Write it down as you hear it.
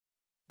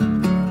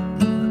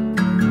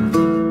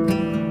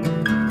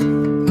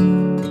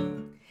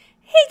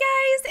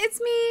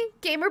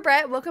Gamer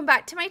Brett, welcome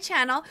back to my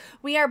channel.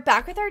 We are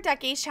back with our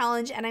Decades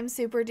Challenge, and I'm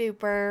super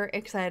duper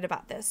excited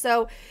about this.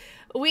 So,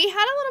 we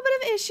had a little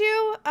bit of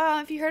issue.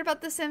 If you heard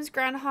about the Sims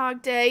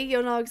Groundhog Day,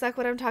 you'll know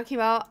exactly what I'm talking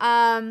about.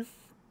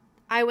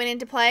 I went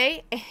into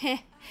play,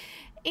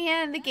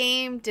 and the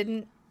game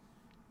didn't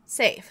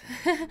save.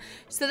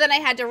 So then I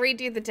had to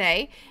redo the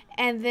day,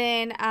 and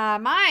then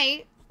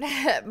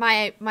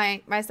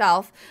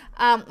myself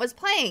was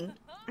playing.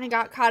 I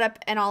got caught up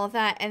in all of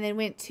that, and then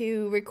went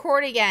to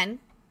record again.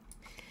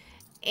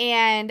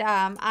 And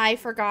I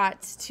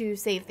forgot to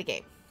save the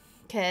game.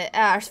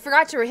 I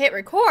forgot to hit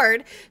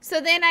record. So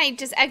then I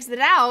just exited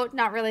out,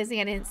 not realizing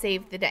I didn't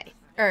save the day.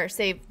 Or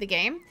save the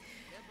game.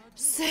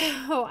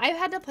 So I've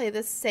had to play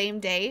this same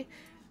day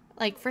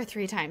like for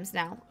 3 times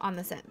now on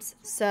The Sims.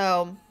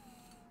 So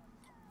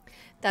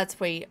that's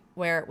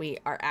where we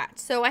are at.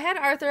 So I had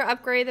Arthur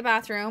upgrade the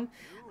bathroom.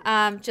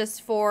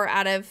 Just for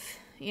out of,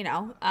 you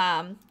know,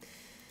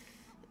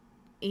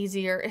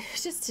 easier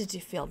just to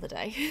feel the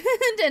day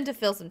and to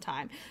fill some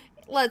time.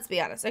 Let's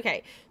be honest.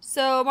 Okay,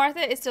 so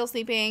Martha is still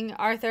sleeping.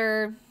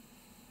 Arthur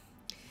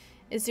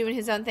is doing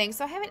his own thing.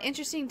 So I have an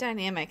interesting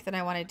dynamic that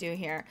I want to do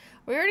here.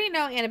 We already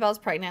know Annabelle's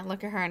pregnant.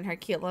 Look at her and her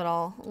cute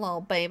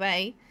little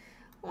baby.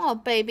 Little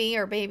baby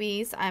or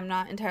babies. I'm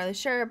not entirely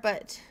sure,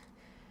 but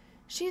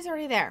she's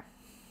already there.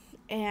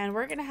 And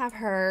we're going to have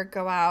her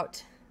go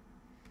out.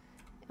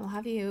 And we'll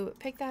have you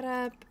pick that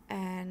up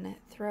and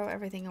throw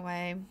everything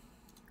away.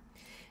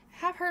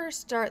 Have her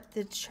start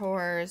the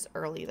chores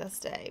early this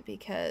day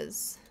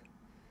because,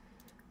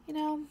 you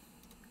know,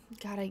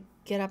 gotta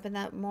get up in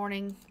that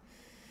morning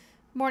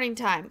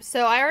time.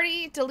 So I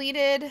already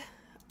deleted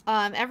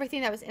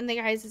everything that was in the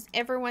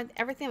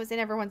everything that was in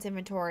everyone's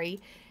inventory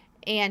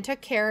and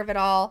took care of it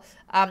all.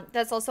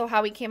 That's also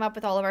how we came up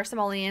with all of our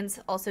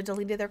simoleons. Also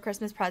deleted their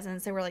Christmas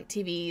presents. They were like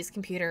TVs,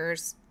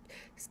 computers,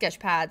 sketch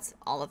pads,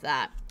 all of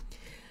that.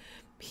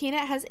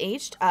 Peanut has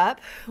aged up,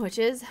 which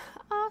is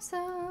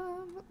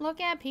awesome. Look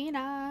at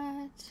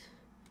Peanut.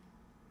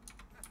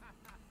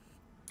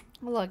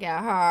 Look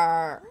at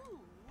her.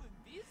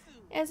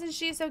 Isn't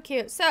she so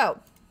cute?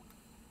 So,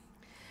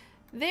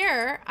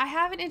 there, I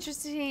have an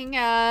interesting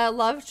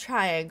love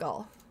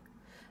triangle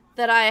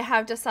that I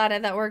have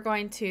decided that we're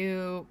going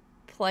to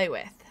play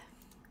with.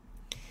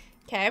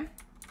 Okay?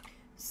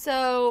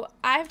 So,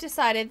 I've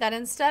decided that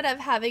instead of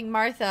having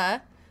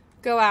Martha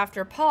go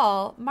after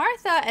Paul,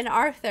 Martha and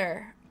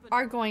Arthur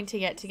are going to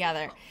get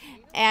together.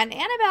 And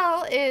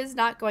Annabelle is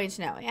not going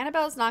to know.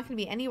 Annabelle's not going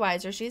to be any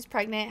wiser. She's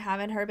pregnant,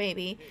 having her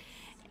baby.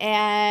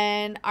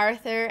 And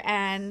Arthur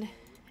and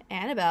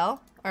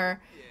Annabelle, or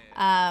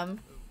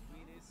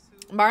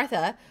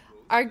Martha,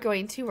 are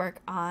going to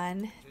work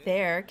on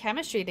their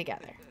chemistry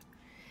together.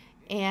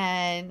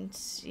 And,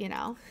 you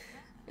know,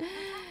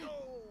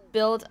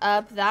 build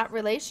up that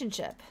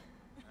relationship.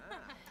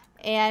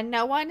 And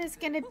no one is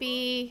going to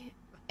be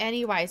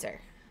any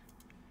wiser.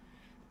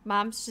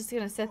 Mom's just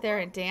going to sit there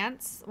and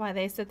dance while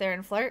they sit there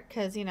and flirt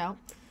because, you know,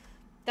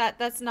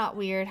 that's not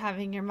weird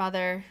having your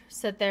mother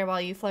sit there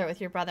while you flirt with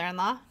your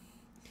brother-in-law.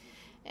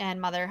 And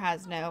mother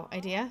has no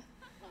idea.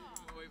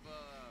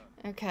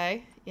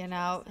 Okay, you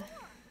know,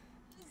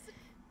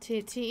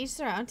 to each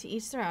their own,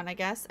 I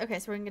guess. Okay,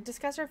 so we're going to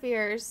discuss our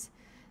fears.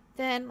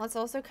 Then let's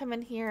also come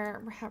in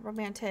here,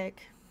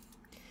 romantic,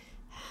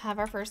 have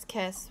our first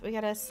kiss. We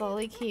got to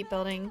slowly keep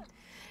building.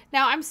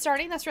 Now, I'm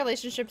starting this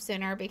relationship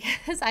sooner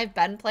because I've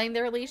been playing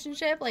the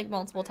relationship like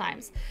multiple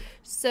times.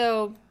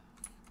 So,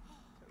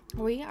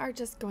 we are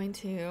just going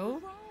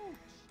to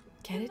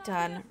get it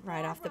done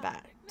right off the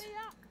bat.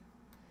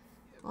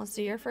 Let's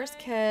do your first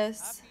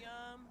kiss.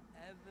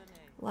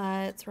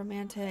 Let's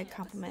romantic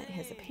compliment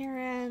his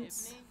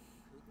appearance.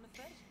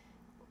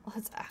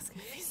 Let's ask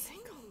him if he's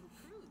single.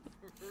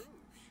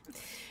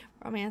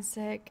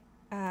 Romantic,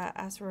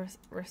 ask a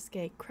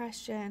risque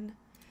question.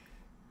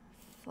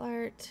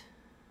 Flirt.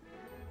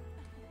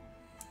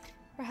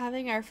 We're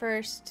having our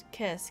first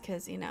kiss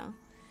because, you know,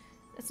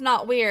 it's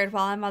not weird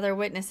while a mother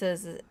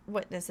witnesses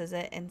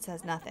it and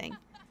says nothing.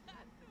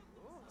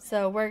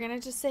 So we're going to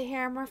just sit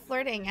here and we're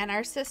flirting. And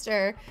our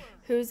sister,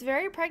 who's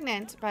very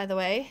pregnant, by the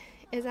way,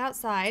 is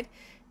outside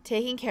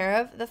taking care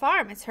of the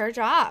farm. It's her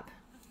job.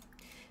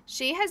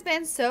 She has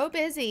been so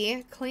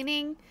busy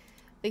cleaning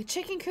the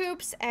chicken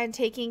coops and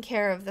taking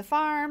care of the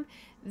farm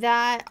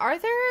that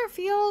Arthur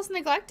feels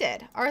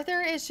neglected.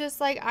 Arthur is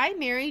just like, I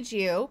married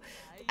you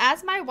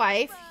as my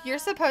wife. You're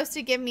supposed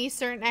to give me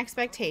certain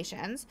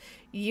expectations.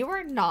 You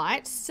are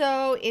not.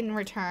 So in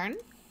return,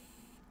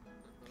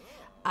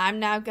 I'm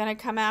now going to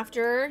come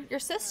after your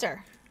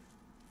sister.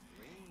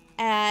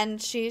 And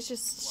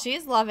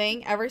she's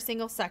loving every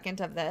single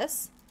second of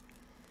this.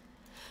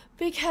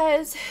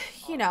 Because,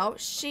 you know,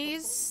 she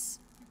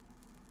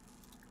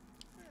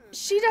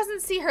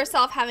doesn't see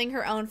herself having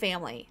her own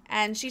family.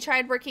 And she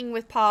tried working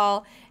with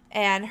Paul,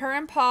 and her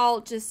and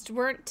Paul just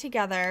weren't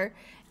together.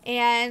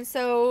 And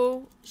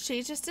so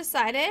she just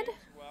decided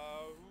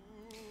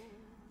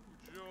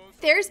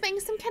there's been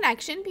some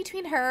connection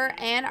between her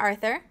and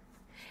Arthur,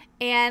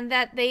 and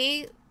that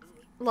they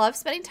love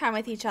spending time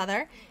with each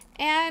other,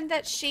 and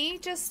that she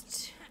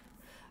just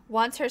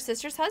wants her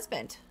sister's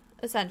husband,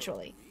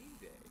 essentially.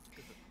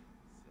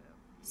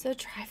 So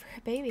try for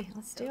a baby.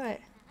 Let's do it.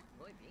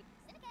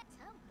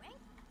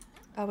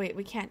 Oh wait,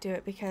 we can't do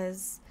it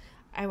because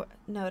I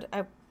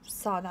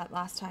saw that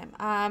last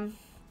time.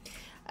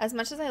 As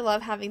much as I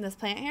love having this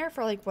plant here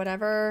for like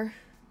whatever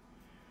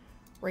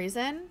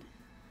reason,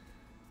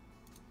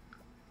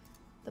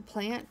 the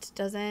plant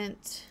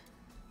doesn't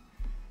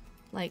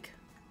like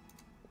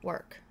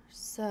work.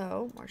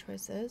 So more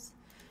choices.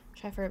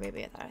 Try for a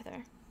baby with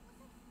Arthur.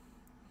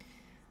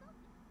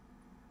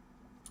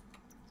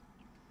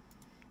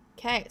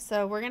 Okay,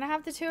 so we're gonna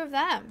have the two of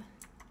them,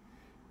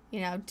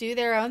 you know, do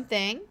their own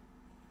thing,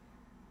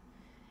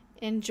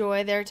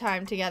 enjoy their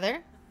time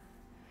together,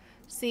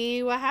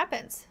 see what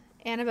happens.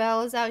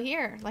 Annabelle is out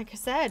here, like I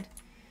said,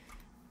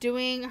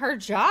 doing her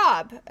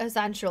job,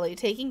 essentially,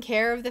 taking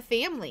care of the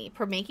family,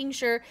 for making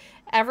sure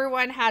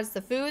everyone has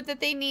the food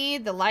that they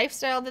need, the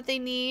lifestyle that they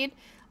need.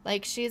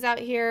 Like, she's out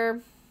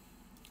here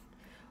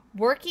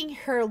working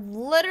her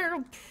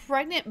literal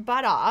pregnant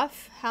butt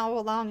off. How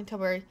long until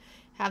we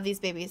have these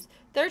babies?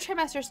 Third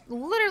trimester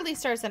literally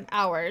starts in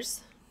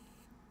hours.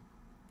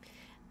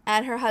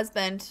 And her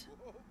husband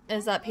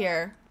is up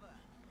here.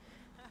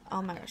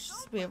 Oh my gosh,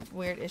 we have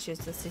weird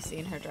issues with Cece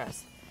in her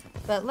dress.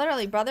 But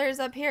literally, brother is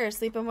up here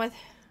sleeping with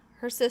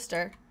her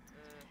sister.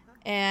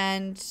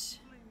 And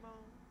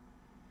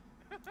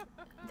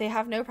they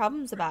have no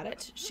problems about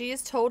it. She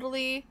is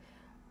totally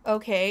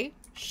okay.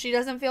 She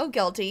doesn't feel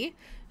guilty.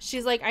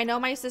 She's like, I know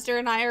my sister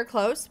and I are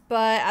close,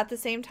 but at the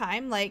same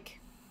time, like,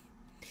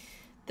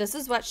 this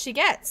is what she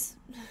gets.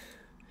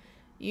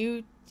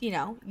 You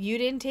know, you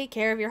didn't take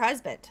care of your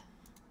husband.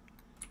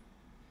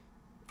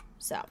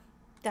 So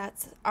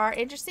that's our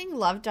interesting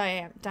love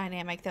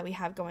dynamic that we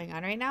have going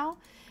on right now.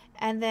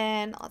 And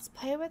then let's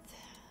play with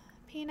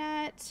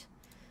Peanut,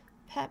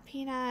 Pet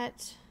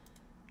Peanut.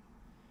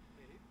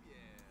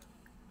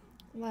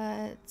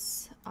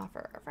 Let's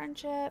offer a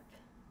friendship.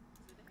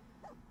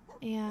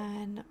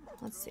 And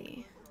let's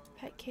see,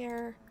 pet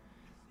care.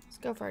 Let's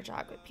go for a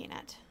jog with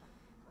Peanut.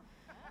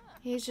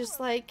 He's just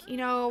like, you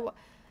know,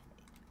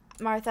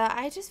 Martha,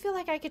 I just feel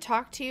like I could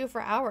talk to you for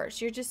hours.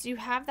 You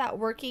have that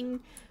working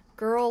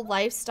girl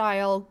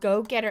lifestyle,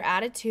 go-getter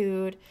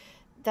attitude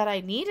that I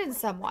need in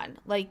someone.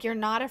 Like, you're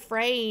not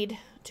afraid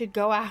to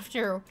go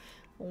after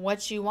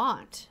what you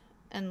want.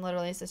 And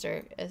literally,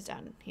 sister is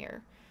down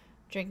here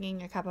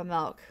drinking a cup of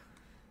milk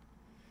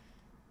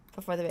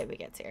before the baby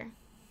gets here.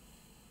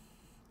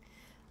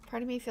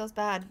 Part of me feels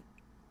bad.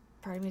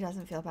 Part of me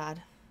doesn't feel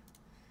bad.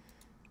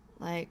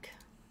 Like,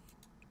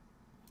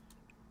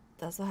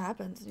 that's what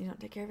happens when you don't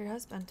take care of your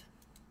husband.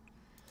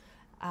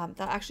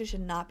 That actually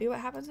should not be what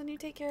happens when you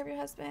take care of your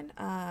husband.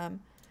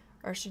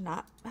 Or should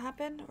not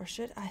happen. Or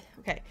should I?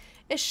 Okay.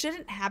 It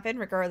shouldn't happen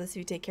regardless if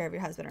you take care of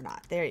your husband or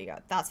not. There you go.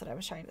 That's what I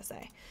was trying to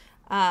say.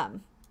 I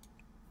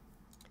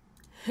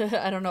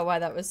don't know why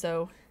that was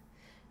so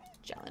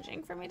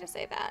challenging for me to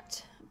say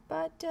that.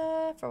 But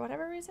for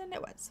whatever reason,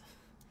 it was.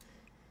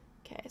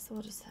 Okay, so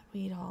we'll just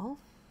weed all.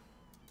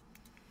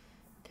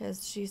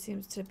 Because she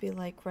seems to be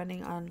like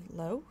running on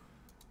low.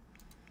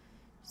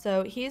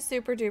 So he's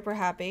super duper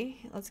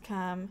happy. Let's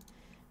come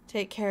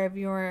take care of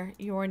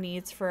your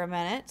needs for a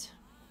minute.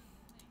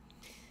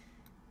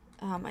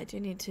 I do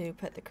need to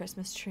put the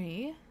Christmas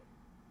tree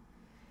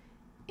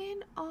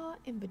in our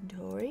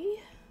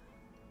inventory.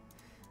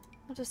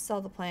 I'll just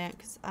sell the plant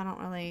because I don't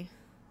really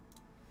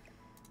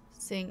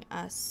seeing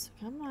us.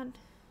 Come on.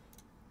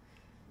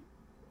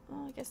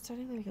 Well, I guess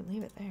technically we can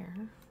leave it there.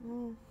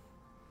 We'll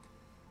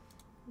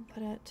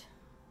put it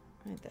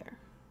right there.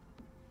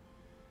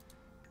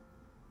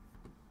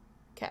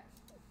 Okay.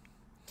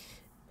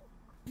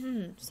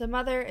 So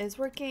Mother is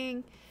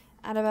working.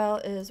 Annabelle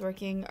is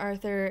working.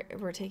 Arthur,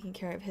 we're taking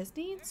care of his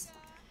needs.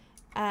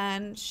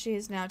 And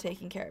she's now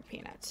taking care of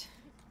Peanut.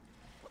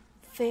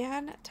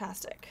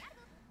 Fantastic.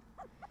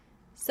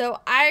 So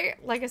I,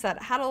 like I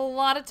said, had a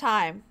lot of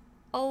time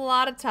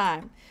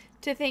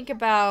to think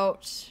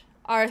about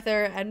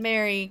Arthur and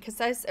Mary,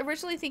 because I was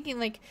originally thinking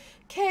like,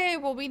 okay,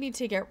 well, we need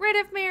to get rid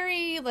of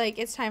Mary, like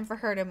it's time for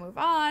her to move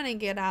on and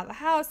get out of the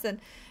house and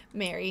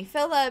marry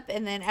Philip,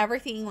 and then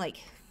everything like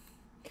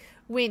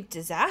went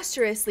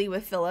disastrously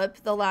with Philip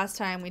the last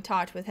time we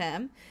talked with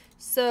him.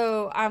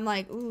 So I'm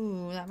like,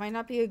 ooh, that might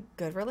not be a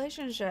good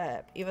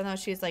relationship, even though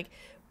she's like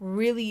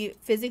really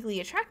physically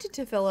attracted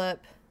to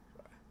Philip.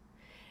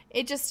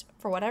 It just,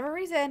 for whatever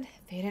reason,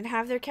 they didn't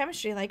have their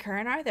chemistry like her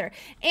and Arthur.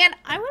 And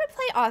I want to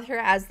play Arthur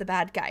as the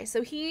bad guy.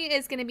 So he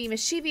is going to be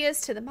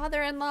mischievous to the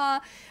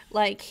mother-in-law.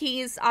 Like,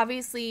 he's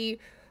obviously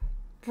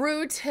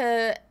rude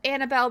to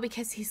Annabelle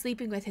because he's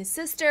sleeping with his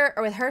sister,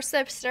 or with her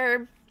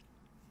sister.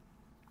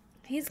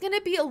 He's going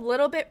to be a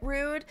little bit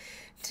rude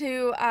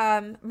to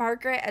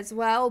Margaret as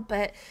well,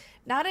 but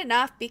not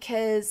enough,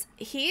 because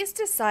he's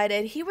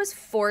decided he was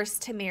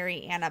forced to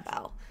marry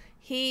Annabelle.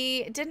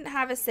 He didn't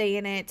have a say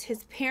in it.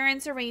 His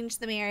parents arranged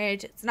the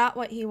marriage. It's not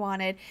what he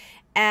wanted.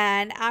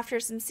 And after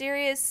some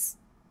serious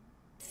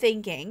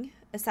thinking,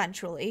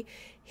 essentially,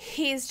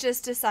 he's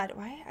just decided,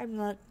 why?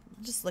 I'm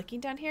just looking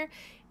down here,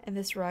 and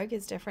this rug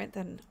is different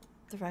than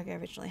the rug I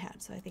originally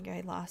had. So I think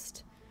I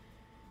lost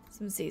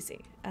some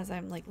CC as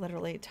I'm like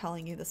literally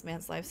telling you this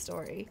man's life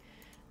story.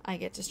 I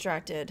get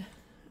distracted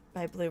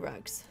by blue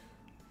rugs.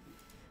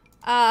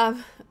 I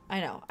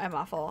know, I'm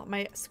awful.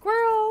 My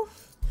squirrel.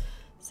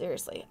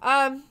 Seriously.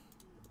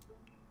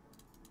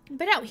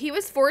 But no, he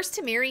was forced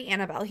to marry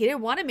Annabel. He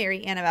didn't want to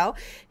marry Annabel.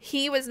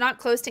 He was not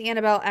close to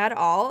Annabel at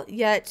all,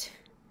 yet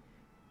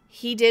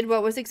he did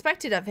what was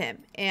expected of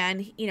him.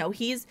 And, you know,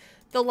 he's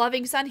the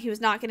loving son. He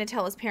was not going to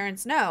tell his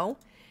parents no.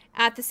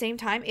 At the same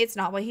time, it's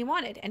not what he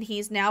wanted. And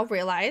he's now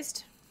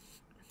realized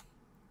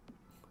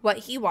what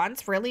he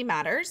wants really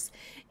matters.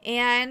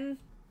 And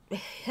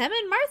him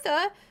and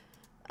Martha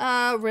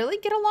really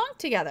get along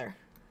together.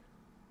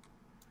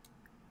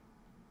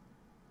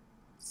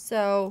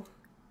 So,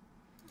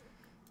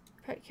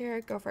 pet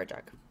care, go for a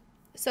jog.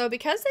 So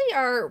because they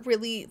are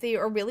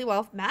really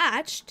well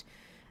matched,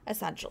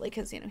 essentially,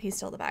 because, you know, he's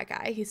still the bad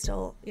guy. He's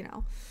still, you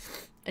know,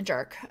 a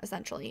jerk,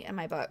 essentially, in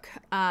my book.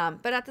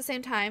 But at the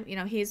same time, you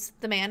know, he's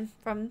the man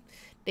from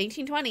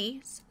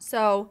 1920s.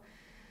 So,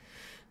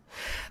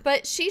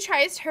 but she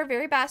tries her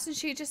very best, and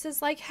she just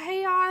is like,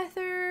 hey,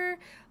 Arthur,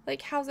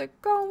 like, how's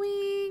it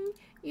going?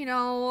 You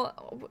know,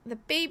 the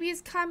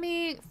baby's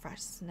coming.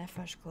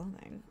 Fresh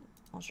clothing.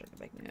 I'll show you the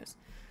big news.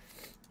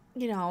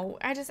 You know,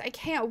 I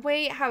can't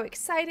wait. How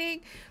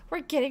exciting. We're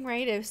getting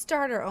ready to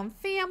start our own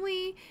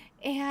family.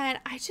 And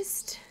I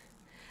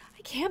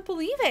can't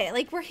believe it.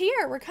 Like, we're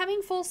here. We're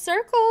coming full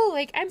circle.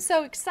 Like, I'm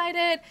so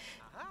excited.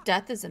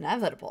 Death is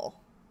inevitable.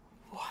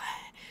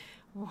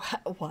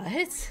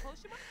 What?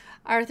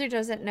 Arthur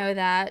doesn't know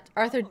that.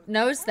 Arthur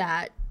knows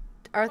that.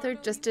 Arthur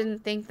just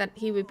didn't think that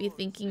he would be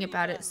thinking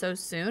about it so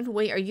soon.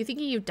 Wait, are you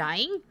thinking of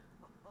dying?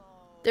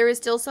 There is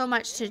still so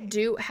much to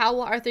do. How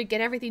will Arthur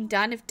get everything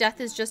done if death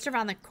is just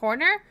around the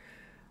corner?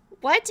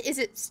 What? Is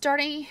it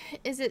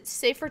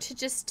safer to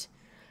just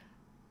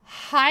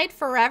hide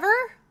forever?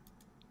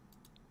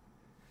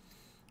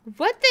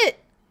 What the?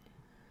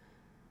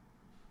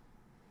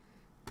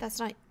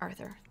 That's not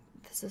Arthur.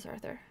 This is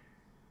Arthur.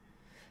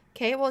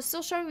 Okay, well, it's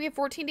still showing we have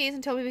 14 days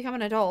until we become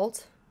an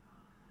adult.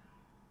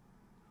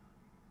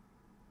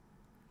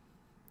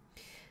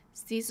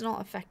 Seasonal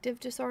affective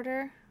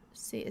disorder.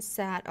 See, it's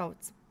sad. Oh,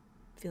 it's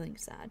feeling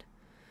sad.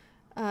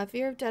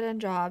 Fear of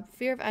dead-end job.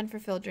 Fear of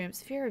unfulfilled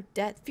dreams. Fear of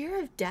death. Fear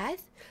of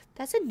death?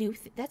 That's a new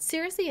thing. That's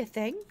seriously a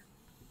thing?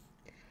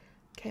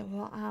 Okay,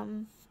 well,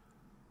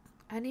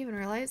 I didn't even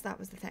realize that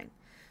was the thing.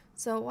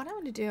 So what I'm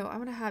going to do, I'm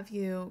going to have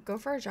you go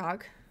for a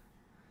jog.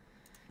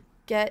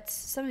 Get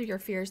some of your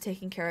fears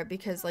taken care of,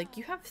 because, like,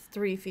 you have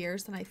 3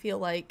 fears, and I feel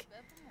like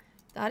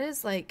that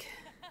is, like,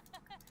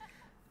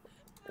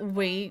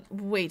 way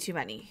too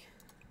many.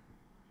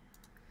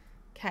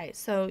 Okay,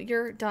 so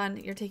you're done.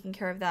 You're taking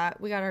care of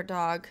that. We got our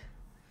dog.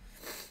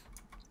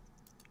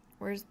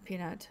 Where's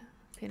Peanut?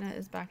 Peanut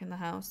is back in the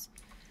house.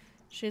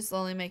 She's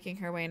slowly making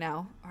her way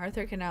now.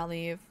 Arthur can now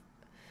leave.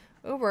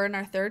 Oh, we're in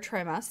our 3rd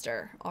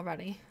trimester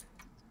already.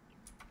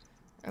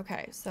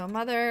 Okay, so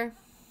mother.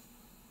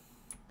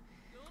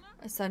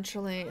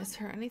 Essentially, is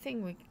there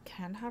anything we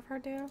can have her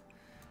do?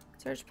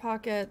 Search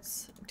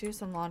pockets, do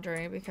some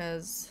laundry,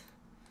 because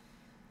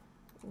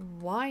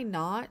why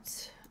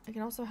not? I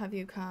can also have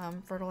you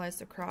come fertilize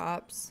the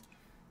crops,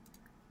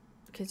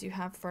 because you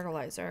have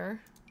fertilizer.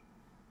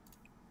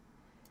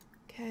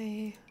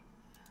 Okay.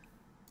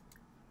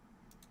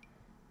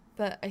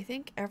 But I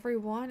think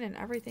everyone and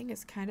everything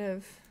is kind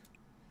of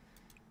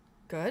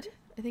good.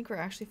 I think we're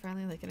actually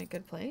finally, like, in a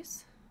good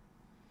place.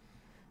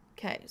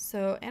 Okay,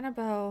 so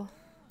Annabelle,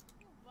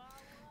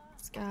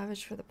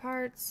 scavenge for the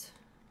parts,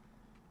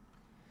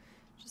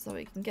 just so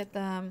we can get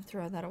them,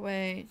 throw that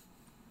away.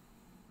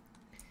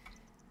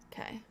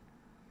 Okay.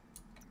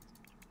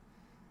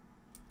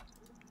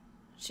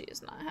 She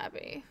is not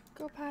happy.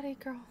 Go potty,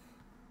 girl.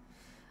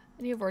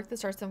 And you have work that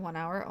starts in 1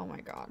 hour? Oh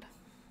my god.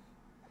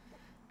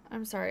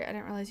 I'm sorry, I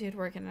didn't realize you'd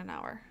work in an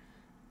hour.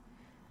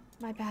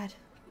 My bad.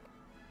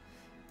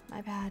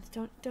 My bad.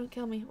 Don't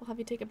kill me. We'll have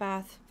you take a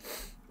bath.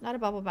 Not a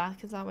bubble bath,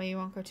 because that way you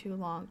won't go too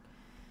long.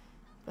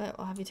 But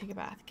we'll have you take a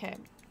bath. Okay.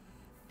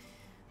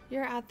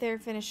 You're out there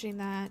finishing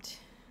that.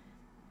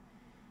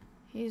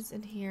 He's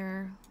in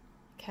here.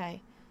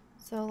 Okay.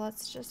 So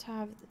let's just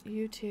have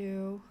you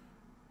two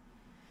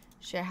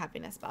share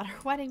happiness about our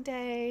wedding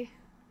day.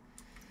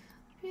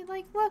 Be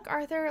like, look,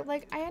 Arthur,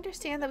 like, I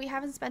understand that we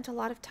haven't spent a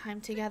lot of time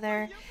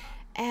together.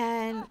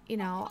 And, you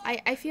know,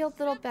 I feel a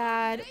little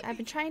bad. I've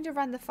been trying to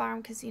run the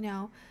farm because, you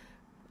know,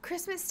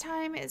 Christmas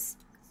time is,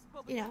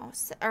 you know,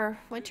 or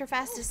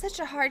Winterfest is such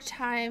a hard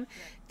time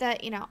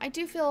that, you know, I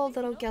do feel a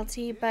little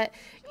guilty. But,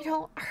 you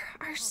know,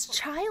 our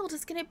child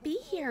is going to be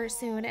here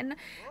soon. And,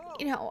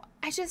 you know,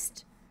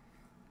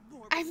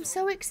 I'm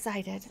so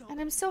excited.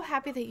 And I'm so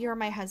happy that you're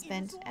my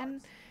husband.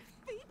 And,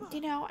 you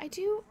know, I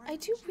do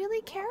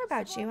really care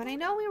about you. And I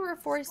know we were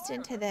forced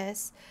into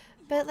this.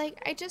 But,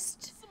 like, I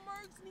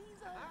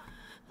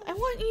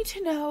want you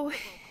to know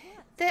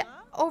that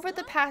over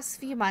the past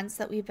few months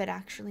that we've been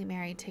actually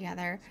married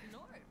together,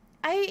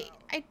 I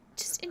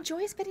just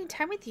enjoy spending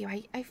time with you.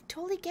 I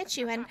totally get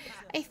you. And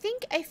I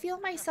think I feel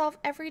myself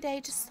every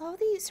day just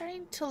slowly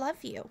starting to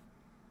love you.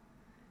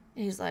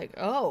 And he's like,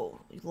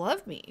 oh, you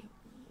love me.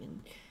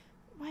 And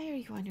why are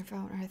you on your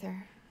phone,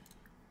 Arthur?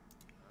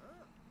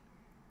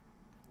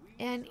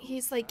 And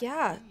he's like,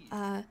 yeah,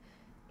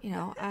 you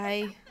know,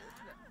 I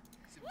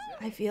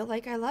feel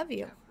like I love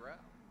you.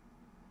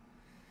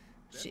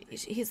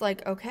 He's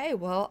like, okay,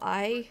 well,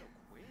 I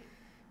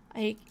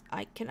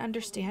can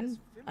understand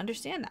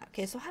that.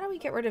 Okay, so how do we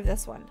get rid of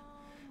this one?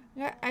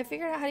 I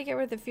figured out how to get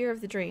rid of the fear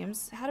of the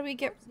dreams. How do we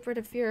get rid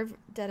of fear of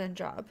dead-end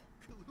job?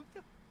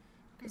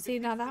 See,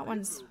 now that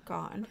one's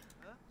gone.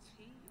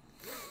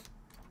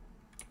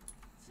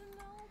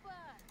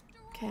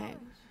 Okay.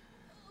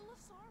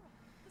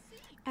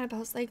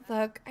 Annabelle's like,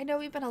 look, I know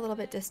we've been a little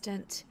bit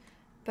distant,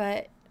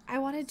 but I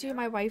want to do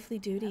my wifely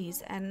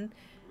duties, and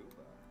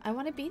I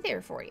want to be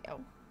there for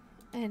you.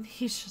 And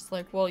he's just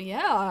like, well,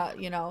 yeah,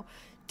 you know,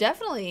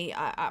 definitely,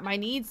 my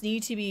needs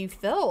need to be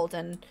filled,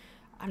 and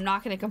I'm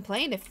not going to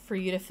complain for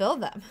you to fill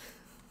them.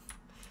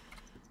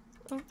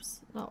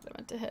 Oops, no, I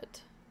meant to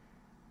hit.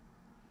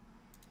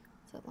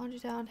 Set laundry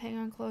down, hang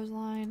on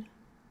clothesline.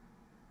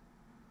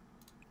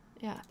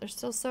 Yeah, they're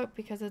still soaked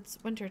because it's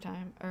winter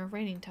time, or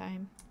raining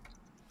time.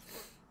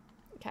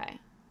 Okay.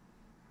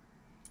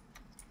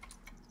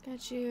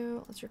 Got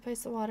you. Let's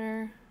replace the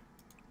water.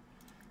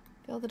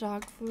 Fill the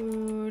dog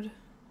food.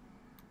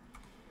 I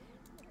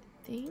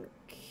think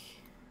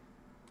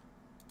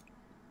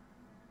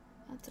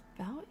that's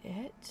about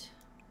it.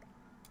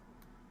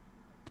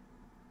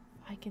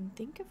 If I can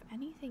think of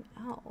anything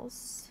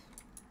else.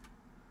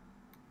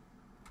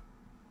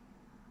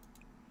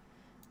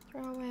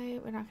 Throw away.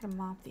 We're not going to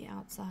mop the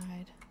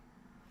outside.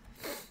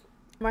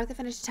 Martha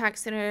finished attack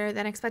sooner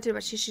than expected.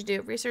 What she should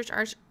do. Research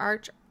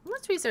art.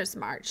 Let's research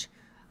some art.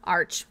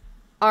 Art.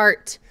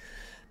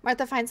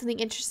 Martha finds something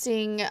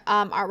interesting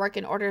artwork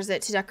and orders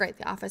it to decorate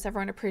the office.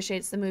 Everyone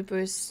appreciates the mood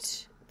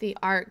boost the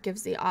art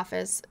gives the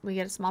office. We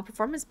get a small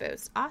performance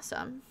boost.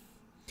 Awesome.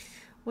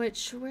 Where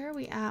are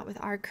we at with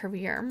our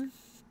career?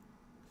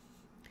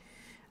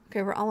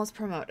 Okay, we're almost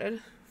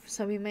promoted.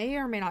 So we may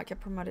or may not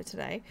get promoted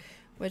today,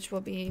 which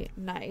will be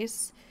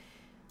nice.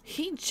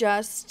 He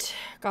just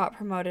got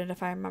promoted,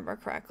 if I remember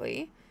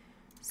correctly.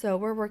 So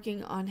we're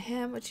working on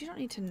him, but you don't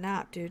need to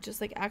nap, dude.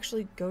 Just like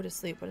actually go to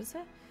sleep. What is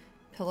it?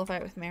 Pillow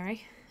fight with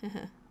Mary.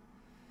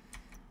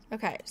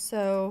 Okay,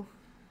 so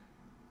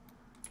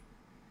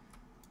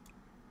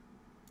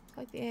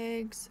collect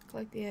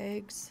the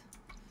eggs.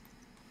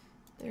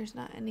 There's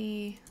not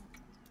any.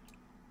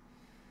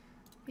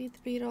 Feed the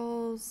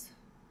beetles.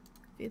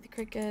 Feed the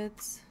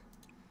crickets.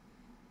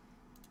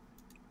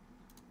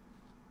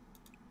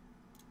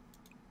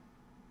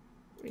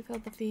 Refill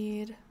the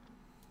feed.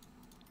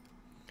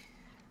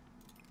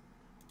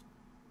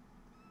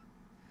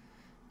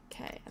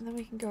 Okay, and then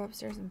we can go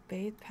upstairs and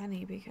bathe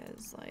Penny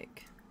because,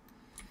 like,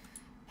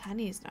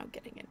 Penny's now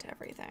getting into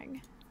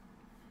everything.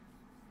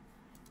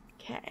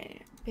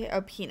 Okay.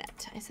 Oh,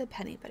 Peanut. I said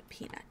Penny, but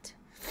Peanut.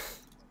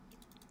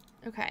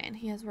 Okay, and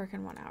he has work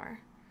in 1 hour.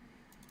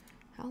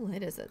 How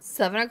late is it?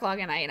 7 o'clock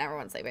at night and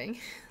everyone's sleeping.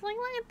 Like,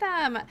 look at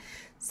them.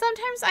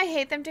 Sometimes I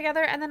hate them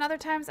together, and then other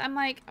times I'm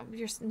like, oh,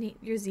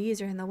 your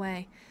Z's are in the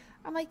way.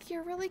 I'm like,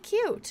 you're really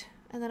cute.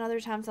 And then other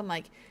times I'm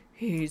like,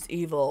 he's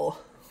evil.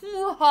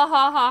 Ha ha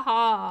ha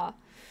ha.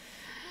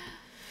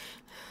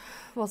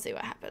 We'll see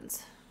what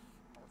happens.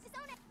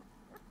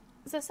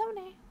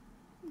 Zasone.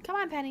 Come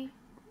on, Penny.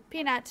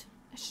 Peanut.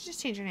 I should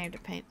just change your name to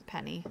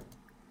Penny.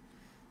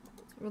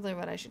 That's really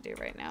what I should do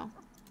right now.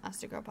 Has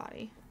to go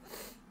potty.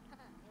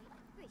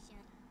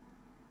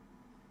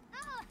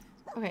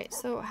 Okay,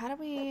 so how do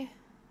we...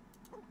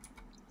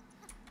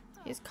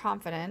 He's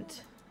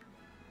confident.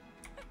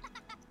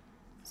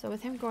 So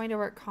with him going to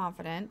work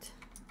confident...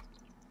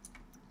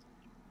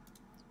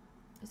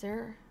 Is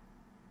there...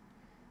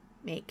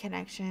 Make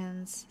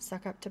connections.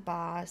 Suck up to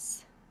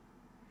boss.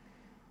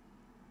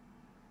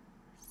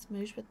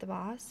 Smoosh with the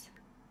boss?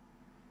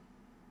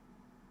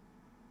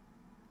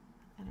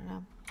 I don't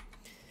know.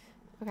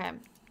 Okay.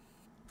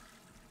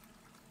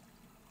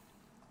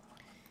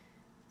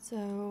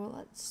 So,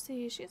 let's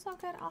see. She's all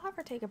good. I'll have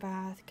her take a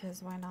bath,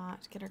 because why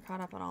not? Get her caught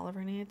up on all of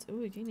her needs.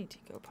 Ooh, you need to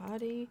go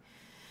potty.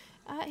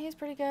 He's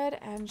pretty good,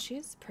 and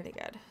she's pretty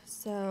good.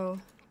 So,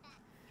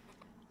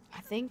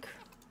 I think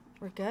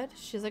we're good.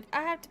 She's like,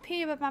 I have to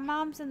pee, but my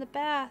mom's in the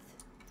bath.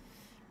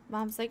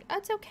 Mom's like,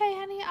 it's okay,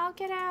 honey. I'll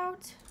get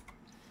out.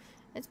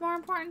 It's more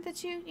important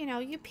that you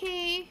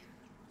pee.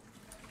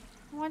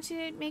 I want you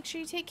to make sure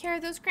you take care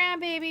of those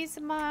grandbabies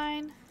of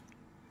mine.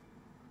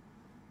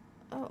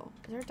 Oh,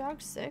 is our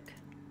dog sick?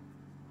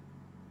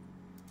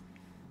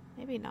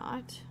 Maybe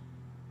not.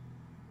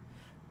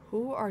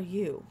 Who are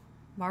you?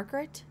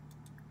 Margaret?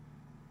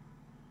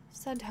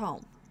 Send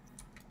home.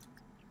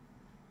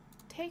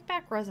 Take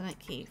back resident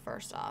key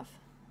first off.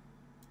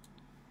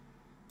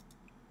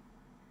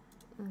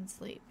 And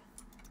sleep.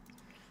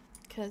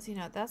 Because,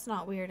 that's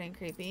not weird and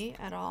creepy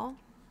at all.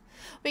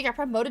 We got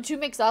promoted to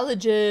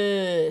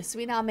mixologist.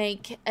 We now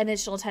make an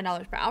additional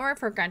 $10 per hour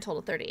for a grand total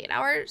of 38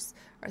 hours.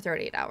 Or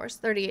 38 hours.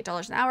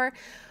 $38 an hour.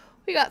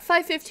 We got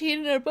 $5.15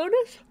 in our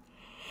bonus.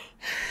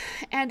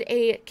 And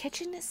a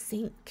kitchen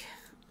sink.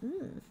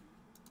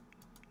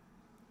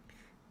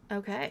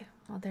 Okay.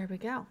 Well, there we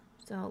go.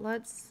 So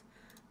let's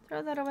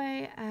throw that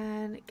away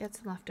and get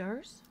some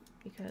leftovers.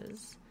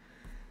 Because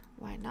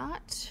why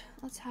not?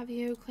 Let's have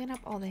you clean up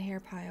all the hair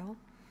pile.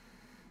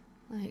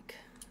 Like...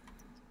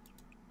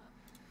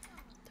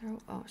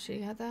 Oh, she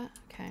got that?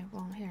 Okay,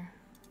 well, here.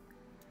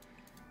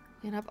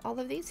 Clean up all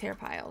of these hair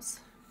piles.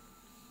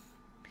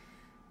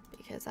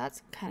 Because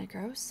that's kind of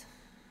gross.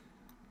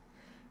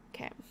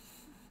 Okay.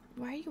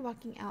 Why are you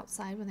walking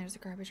outside when there's a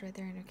garbage right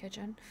there in your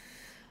kitchen?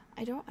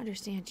 I don't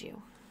understand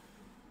you.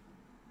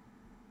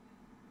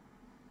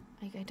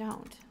 Like, I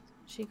don't.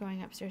 Is she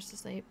going upstairs to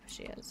sleep?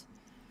 She is.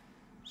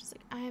 She's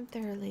like, I am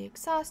thoroughly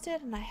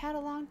exhausted and I had a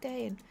long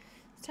day and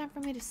it's time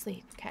for me to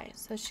sleep. Okay,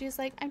 so she's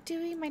like, I'm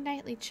doing my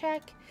nightly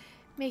check.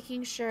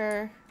 Making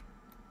sure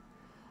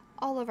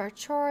all of our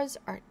chores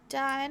are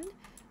done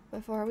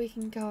before we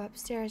can go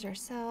upstairs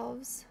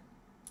ourselves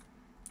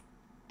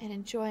and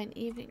enjoy an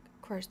evening.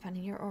 Of course, Penny,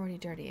 you're already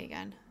dirty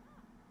again.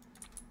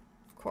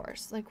 Of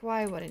course. Like,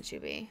 why wouldn't you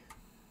be?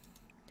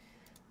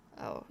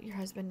 Oh, your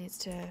husband needs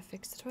to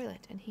fix the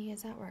toilet and he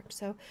is at work.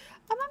 So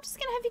I'm just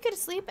going to have you go to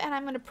sleep and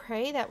I'm going to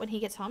pray that when he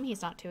gets home,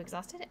 he's not too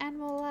exhausted and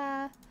we'll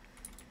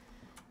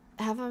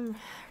have him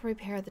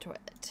repair the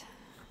toilet.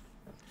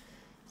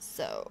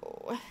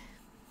 So,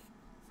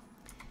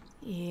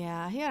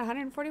 yeah, he had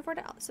 144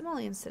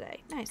 simoleons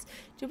today. Nice.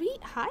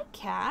 Hi,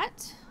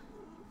 cat.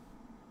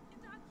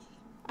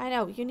 I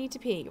know, you need to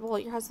pee. Well,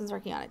 your husband's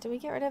working on it. Did we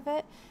get rid of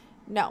it?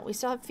 No, we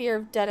still have fear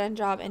of dead-end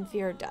job and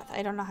fear of death.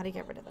 I don't know how to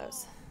get rid of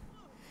those.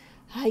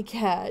 Hi,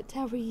 cat.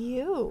 How are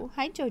you?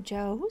 Hi,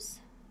 JoJo's.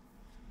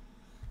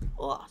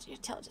 Oh, your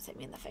tail just hit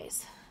me in the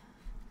face.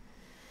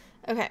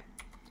 Okay.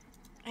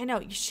 I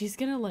know, she's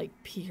gonna, like,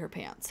 pee her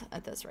pants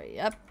at this rate.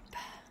 Yep.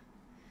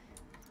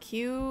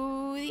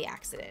 Cue the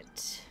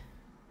accident.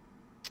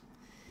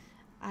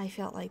 I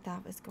felt like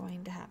that was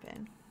going to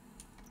happen.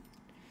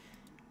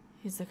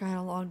 He's like, I had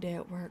a long day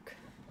at work.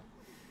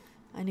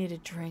 I need a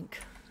drink.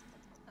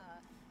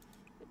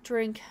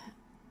 Drink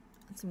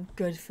and some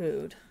good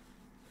food.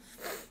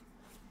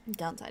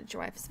 Downside,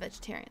 your wife is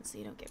vegetarian, so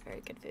you don't get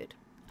very good food.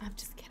 I'm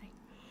just kidding.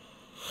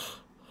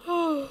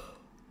 Oh,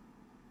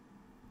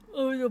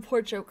 it was a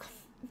poor joke.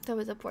 That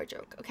was a poor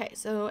joke. Okay,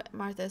 so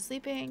Martha's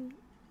sleeping.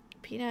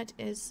 Peanut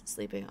is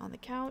sleeping on the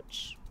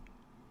couch.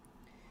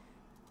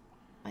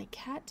 My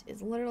cat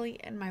is literally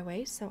in my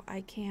way, so I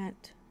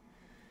can't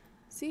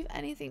see if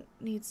anything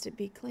needs to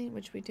be cleaned,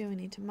 which we do. We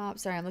need to mop.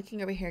 Sorry, I'm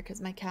looking over here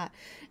because my cat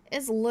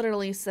is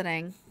literally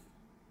sitting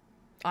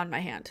on my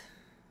hand.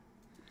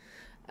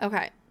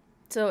 Okay,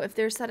 so if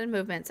there's sudden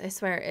movements, I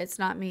swear it's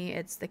not me,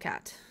 it's the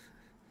cat.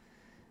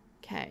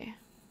 Okay.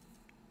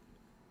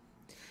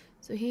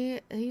 So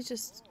he's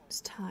just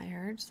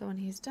tired, so when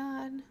he's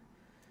done,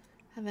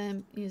 have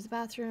him use the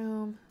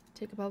bathroom,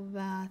 take a bubble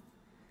bath,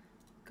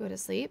 go to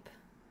sleep.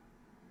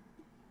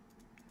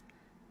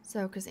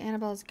 So, because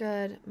Annabelle's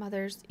good,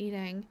 Mother's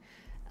eating,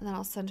 and then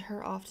I'll send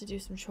her off to do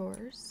some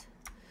chores.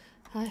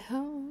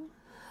 Hi-ho,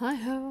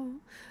 hi-ho,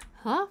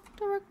 off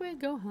to work we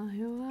go,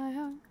 hi-ho,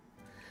 hi-ho,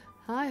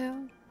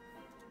 hi-ho.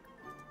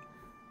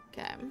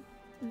 Okay,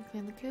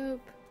 clean the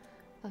coop,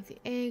 collect the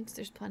eggs,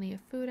 there's plenty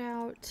of food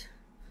out.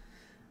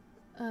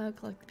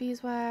 Collect the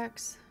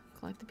beeswax,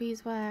 collect the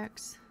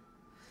beeswax.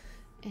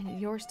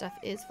 And your stuff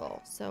is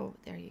full, so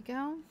there you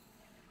go.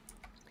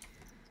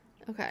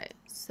 Okay,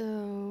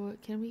 so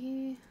can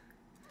we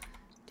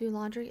do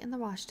laundry in the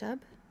wash tub?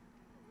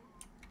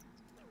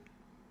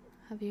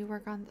 Have you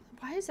work on...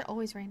 Why is it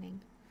always raining?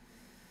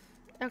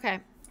 Okay.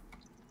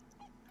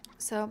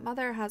 So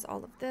Mother has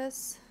all of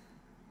this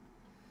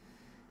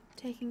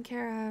taken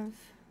care of.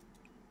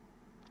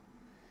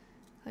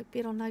 Like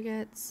beetle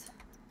nuggets.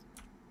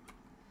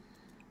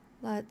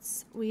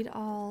 Let's weed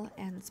all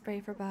and spray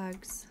for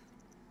bugs.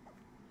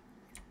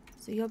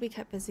 So you'll be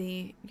kept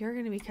busy. You're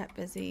going to be kept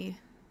busy.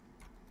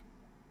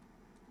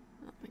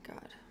 Oh my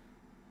god.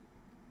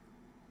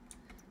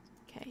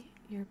 Okay,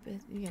 you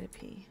gotta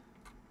pee.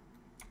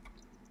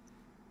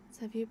 Let's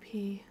have you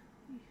pee.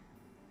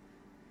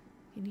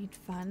 You need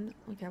fun?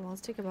 Okay, well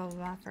let's take a bubble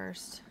bath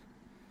first.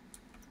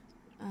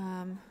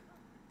 And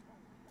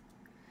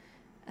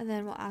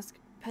then we'll ask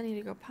Penny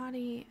to go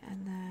potty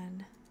and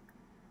then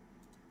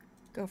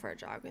go for a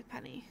jog with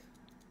Penny.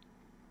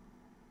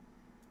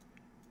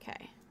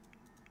 Okay.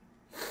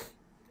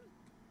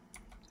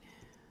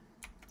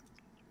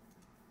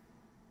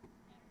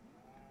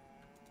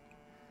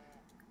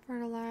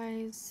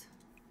 Fertilize.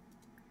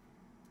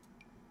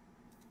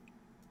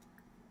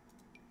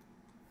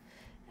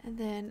 And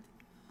then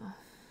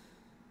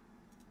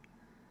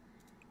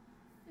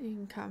you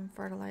can come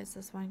fertilize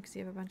this one because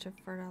you have a bunch of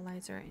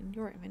fertilizer in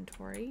your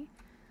inventory.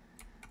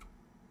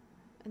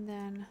 And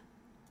then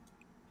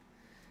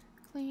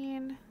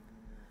clean,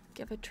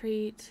 give a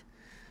treat.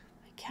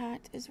 My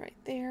cat is right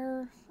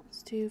there.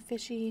 Let's do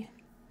fishy.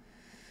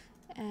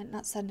 And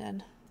not send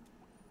in.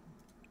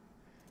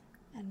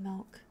 And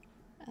milk.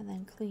 And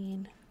then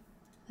clean.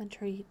 Then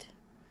treat.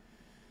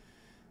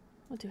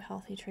 We'll do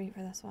healthy treat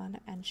for this one.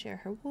 And share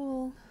her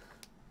wool.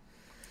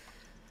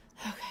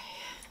 Okay.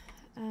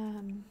 I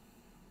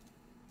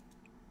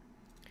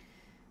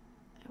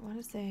want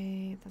to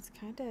say that's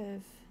kind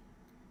of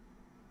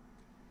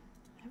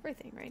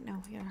everything right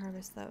now. We gotta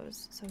harvest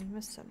those. So we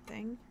missed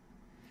something.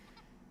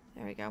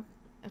 There we go.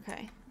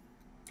 Okay.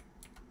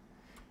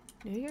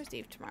 New Year's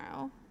Eve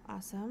tomorrow.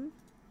 Awesome.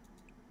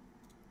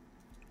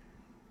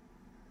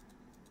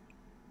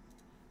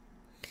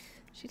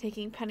 She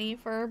taking Penny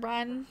for a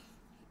run?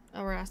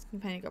 Oh, we're asking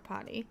Penny to go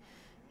potty.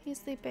 He's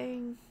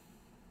sleeping.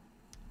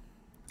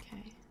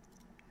 Okay.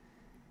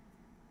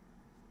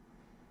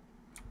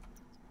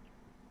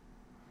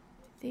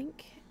 I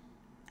think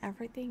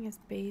everything is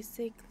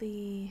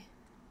basically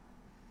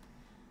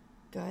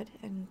good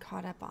and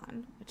caught up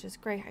on, which is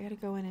great. I gotta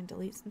go in and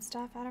delete some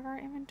stuff out of our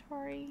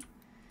inventory.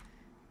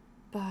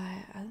 But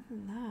other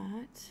than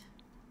that,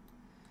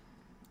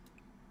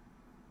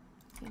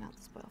 clean out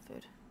the spoiled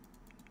food.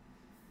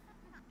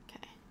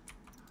 Okay.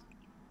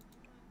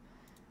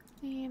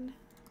 Clean,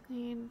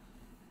 clean.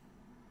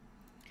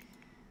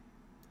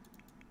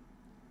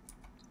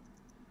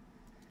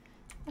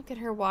 Look at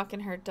her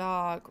walking her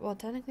dog. Well,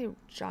 technically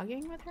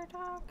jogging with her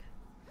dog.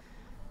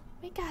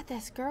 We got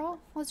this, girl.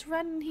 Let's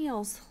run in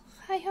heels.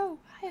 Hi-ho,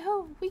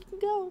 hi-ho. We can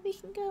go, we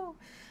can go.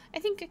 I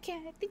think I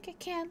can, I think I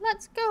can.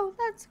 Let's go,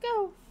 let's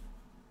go.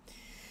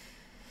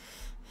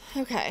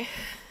 Okay.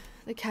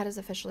 The cat is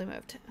officially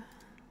moved.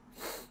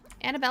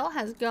 Annabelle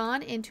has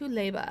gone into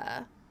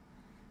labor.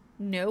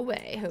 No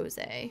way,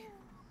 Jose.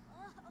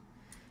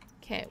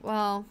 Okay,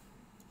 well,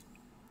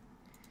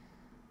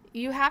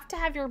 you have to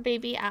have your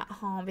baby at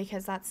home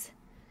because that's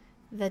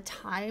the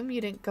time you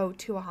didn't go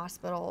to a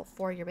hospital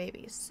for your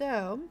baby.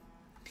 So,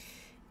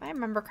 if I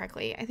remember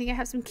correctly, I think I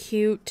have some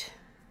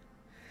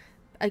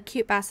a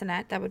cute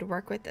bassinet that would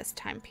work with this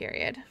time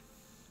period.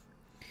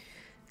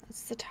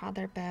 That's the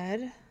toddler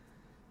bed.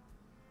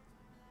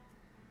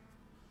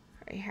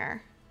 Right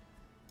here.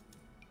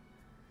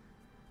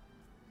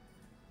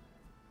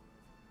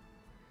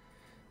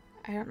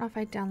 I don't know if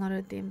I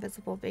downloaded the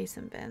invisible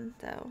basin bin,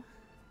 though.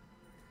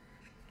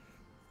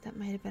 That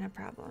might have been a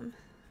problem.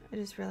 I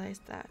just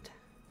realized that.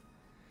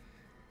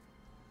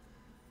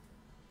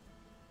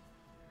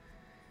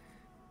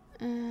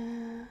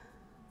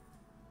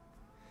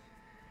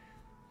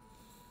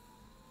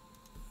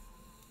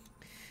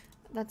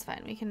 That's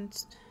fine. We can...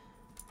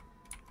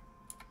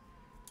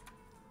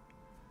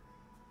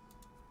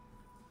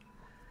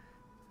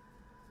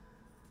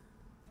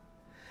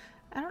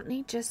 I don't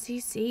need just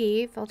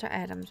CC. Filter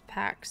items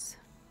packs.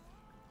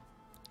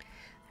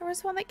 There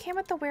was one that came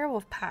with the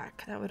werewolf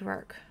pack. That would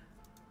work.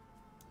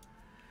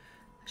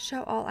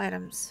 Show all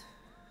items.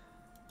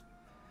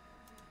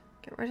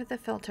 Get rid of the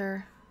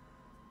filter.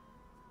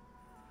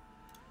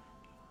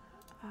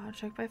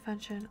 Check by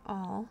function.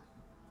 All.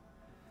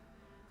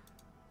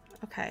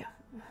 Okay.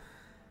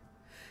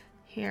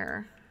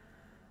 Here.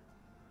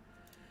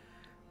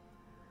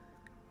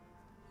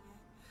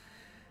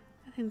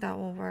 I think that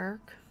will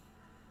work.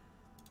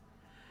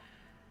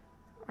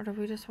 Or do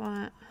we just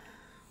want...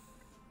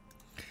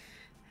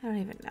 I don't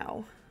even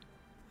know.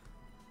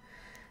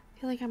 I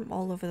feel like I'm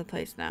all over the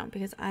place now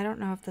because I don't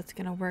know if that's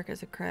going to work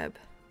as a crib.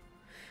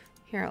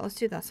 Here, let's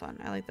do this one.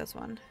 I like this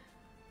one.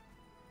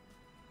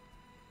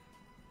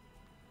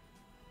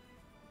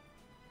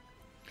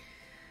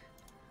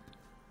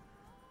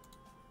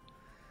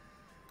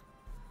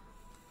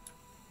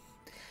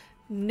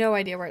 No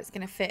idea where it's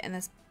going to fit in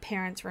this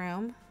parent's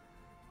room.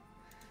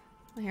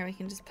 Here, we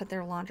can just put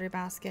their laundry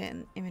basket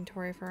in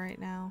inventory for right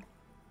now.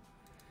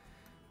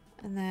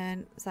 And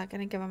then, is that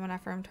going to give them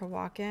enough room to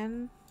walk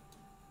in?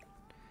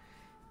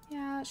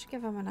 Yeah, it should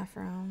give them enough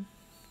room.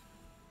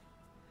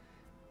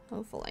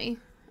 Hopefully.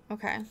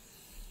 Okay.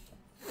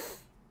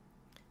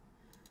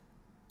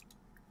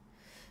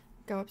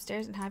 Go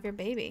upstairs and have your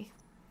baby.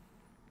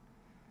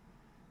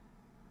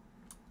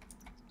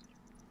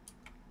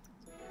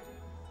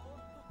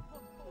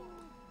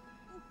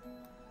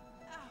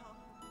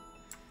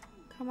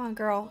 Come on,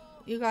 girl.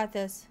 You got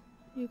this.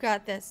 You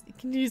got this.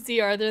 Can you see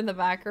Arthur in the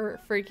back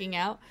freaking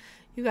out?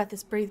 You got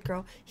this. Breathe,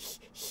 girl.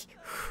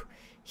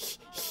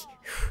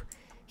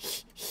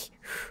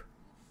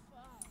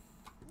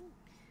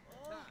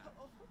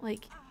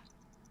 Like,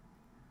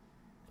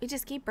 we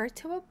just gave birth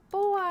to a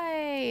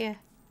boy.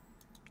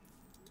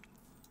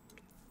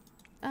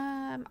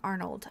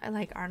 Arnold. I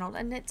like Arnold.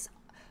 And it's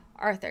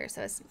Arthur,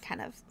 so it's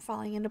kind of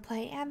falling into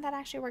play, and that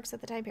actually works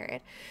at the time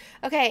period.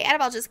 Okay,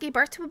 Annabelle just gave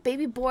birth to a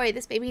baby boy.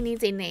 This baby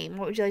needs a name.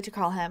 What would you like to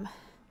call him?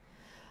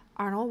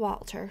 Arnold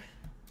Walter.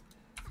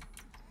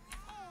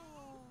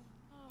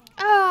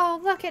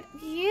 Oh, look at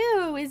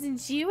you.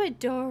 Isn't you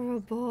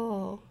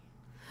adorable?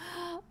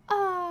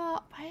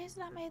 Oh, why is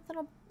not my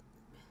little...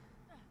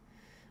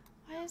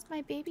 Why is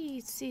my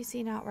baby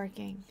CC not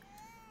working?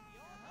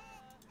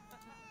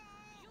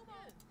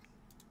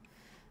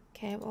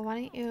 Okay, well, why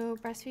don't you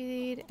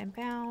breastfeed and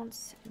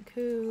bounce and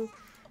coo,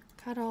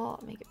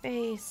 Cuddle, make it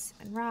bass,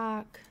 and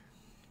rock.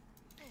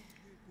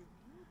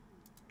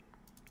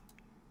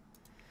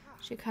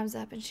 She comes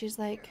up and she's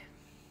like,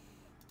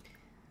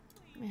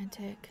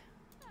 romantic.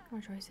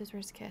 More choices,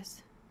 where's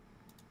kiss?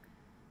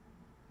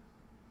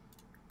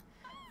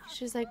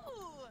 She's like,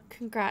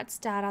 congrats,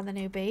 Dad, on the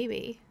new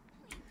baby.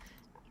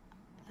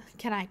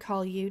 Can I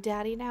call you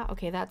Daddy now?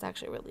 Okay, that's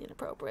actually really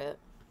inappropriate.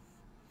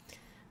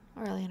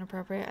 Really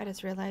inappropriate. I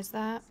just realized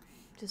that.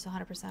 Just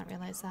 100%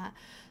 realized that.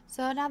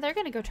 So now they're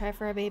going to go try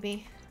for a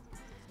baby.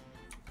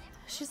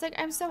 She's like,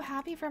 I'm so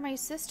happy for my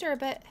sister,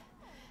 but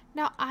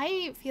now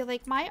I feel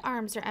like my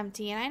arms are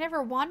empty and I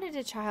never wanted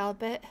a child,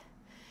 but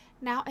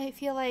now I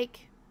feel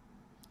like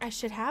I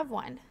should have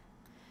one.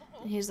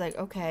 And he's like,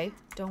 okay,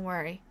 don't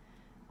worry.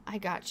 I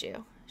got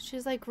you.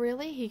 She's like,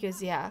 really? He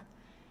goes, yeah.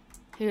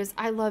 He goes,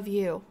 I love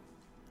you.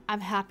 I'm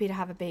happy to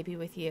have a baby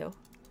with you.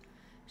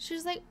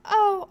 She's like,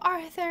 oh,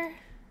 Arthur.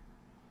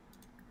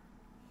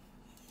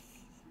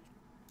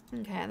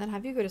 Okay, and then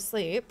have you go to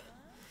sleep.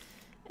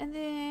 And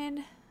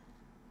then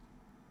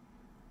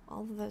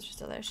all of those are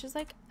still there. She's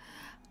like,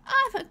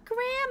 I'm a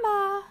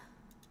grandma.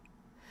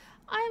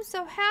 I'm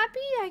so happy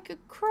I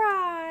could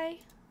cry.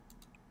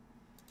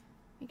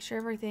 Make sure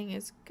everything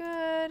is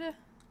good.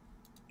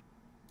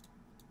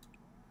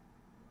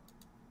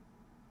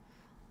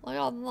 Look at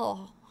all the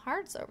little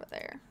hearts over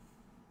there.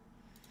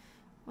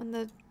 When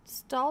the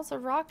stalls are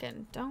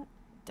rocking, don't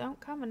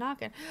come a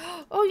knocking.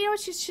 Oh, you know what?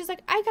 She's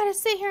like, I gotta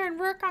sit here and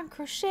work on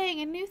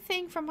crocheting a new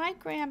thing for my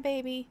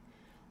grandbaby.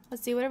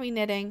 Let's see, what are we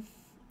knitting?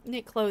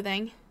 Knit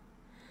clothing.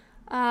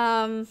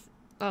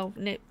 Oh,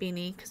 knit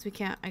beanie, because we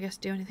can't, I guess,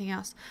 do anything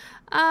else.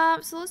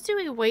 So let's do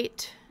a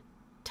white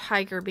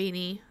tiger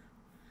beanie,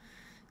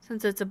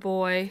 since it's a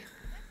boy.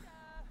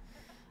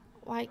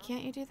 Why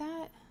can't you do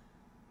that?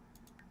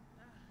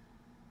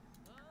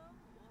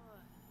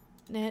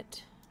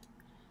 Knit.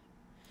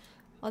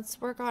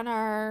 Let's work on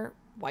our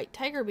white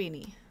tiger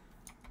beanie.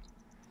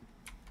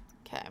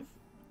 Okay.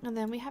 And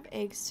then we have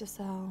eggs to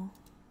sell.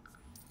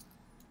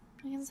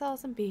 We can sell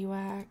some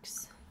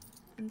beeswax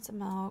and some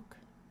milk.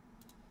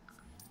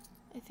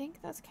 I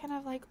think that's kind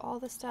of like all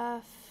the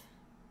stuff.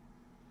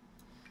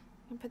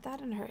 We can put that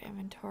in her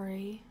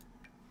inventory.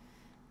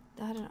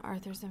 That in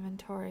Arthur's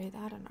inventory.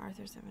 That in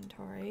Arthur's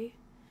inventory.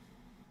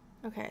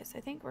 Okay, so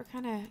I think we're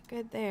kind of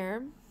good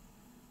there.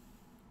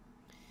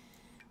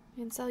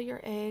 You can sell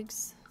your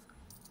eggs.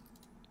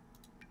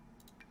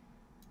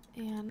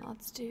 And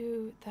let's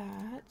do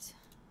that.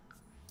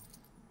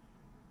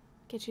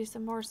 Get you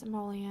some more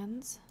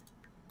simoleons.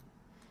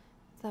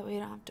 So that we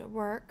don't have to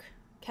work.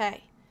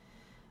 Okay.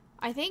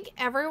 I think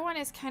everyone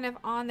is kind of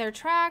on their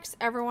tracks.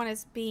 Everyone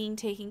is being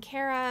taken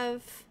care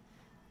of.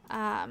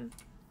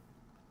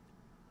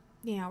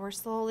 You know, we're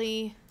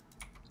slowly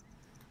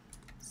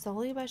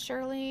but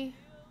surely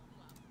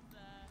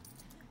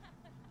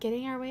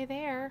getting our way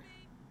there.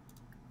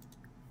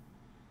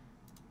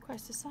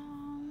 Request a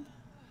song.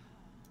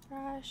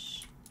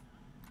 Brush.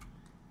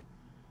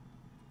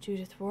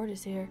 Judith Ward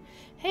is here.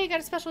 Hey, got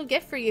a special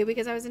gift for you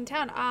because I was in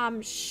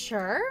town.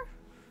 Sure.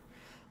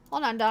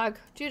 Hold on, dog.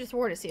 Judith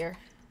Ward is here.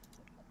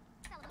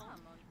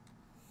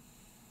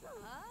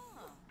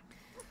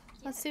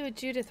 Let's see what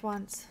Judith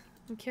wants.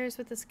 I'm curious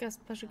what this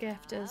special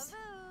gift is.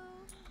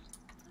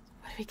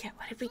 What did we get?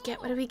 What did we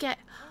get? What did we get?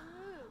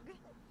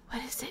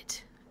 What is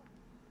it?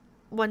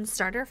 1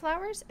 starter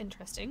flowers?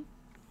 Interesting.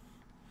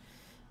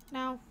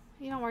 No,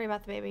 you don't worry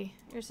about the baby.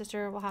 Your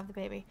sister will have the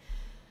baby.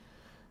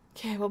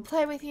 Okay, we'll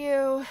play with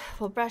you.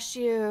 We'll brush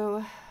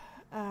you.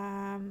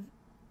 And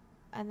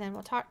then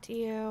we'll talk to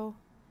you.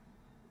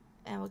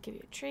 And we'll give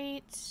you a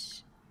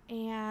treat.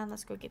 And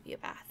let's go give you a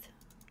bath.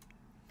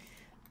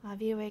 I'll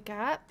have you wake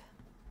up.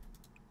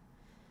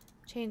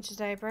 Change the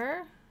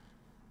diaper.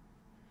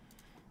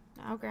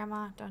 No,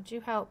 Grandma, don't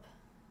you help.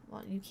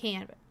 Well, you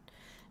can, but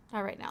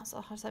not right now. So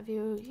I'll just have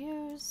you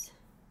use.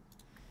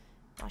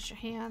 Wash your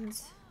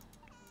hands.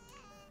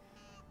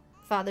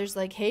 Father's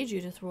like, hey,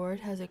 Judith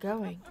Ward, how's it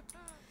going?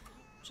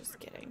 Just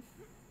kidding.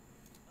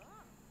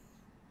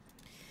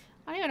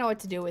 I don't even know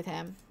what to do with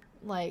him.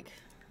 Like,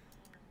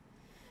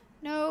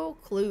 no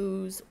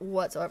clues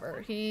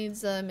whatsoever. He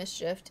needs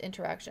mischief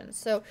interactions.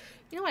 So,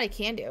 you know what I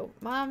can do?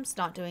 Mom's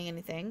not doing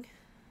anything.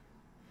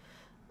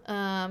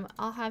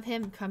 I'll have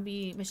him come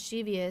be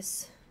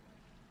mischievous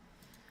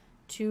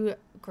to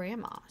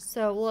Grandma.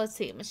 So, well, let's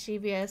see.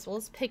 Mischievous. Well,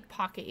 let's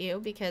pickpocket you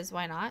because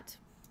why not?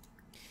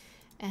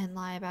 And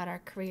lie about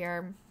our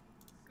career.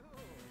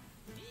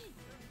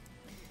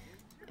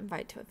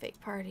 Invite to a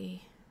fake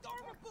party.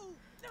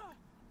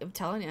 I'm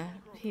telling you,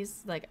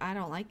 he's like, I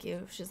don't like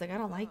you. She's like, I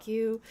don't like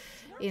you.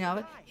 You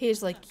know,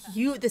 he's like,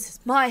 this is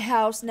my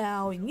house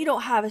now, and you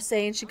don't have a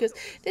say. And she goes,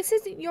 this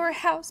isn't your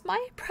house.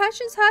 My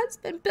precious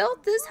husband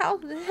built this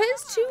house with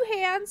his 2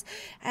 hands,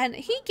 and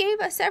he gave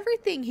us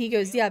everything. He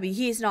goes, yeah, but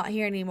he's not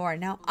here anymore.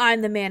 Now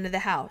I'm the man of the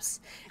house,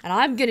 and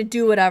I'm going to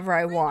do whatever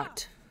I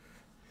want.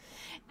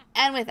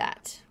 And with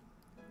that,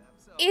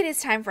 it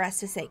is time for us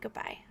to say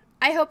goodbye.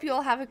 I hope you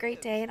all have a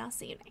great day, and I'll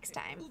see you next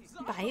time.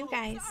 Bye, you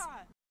guys.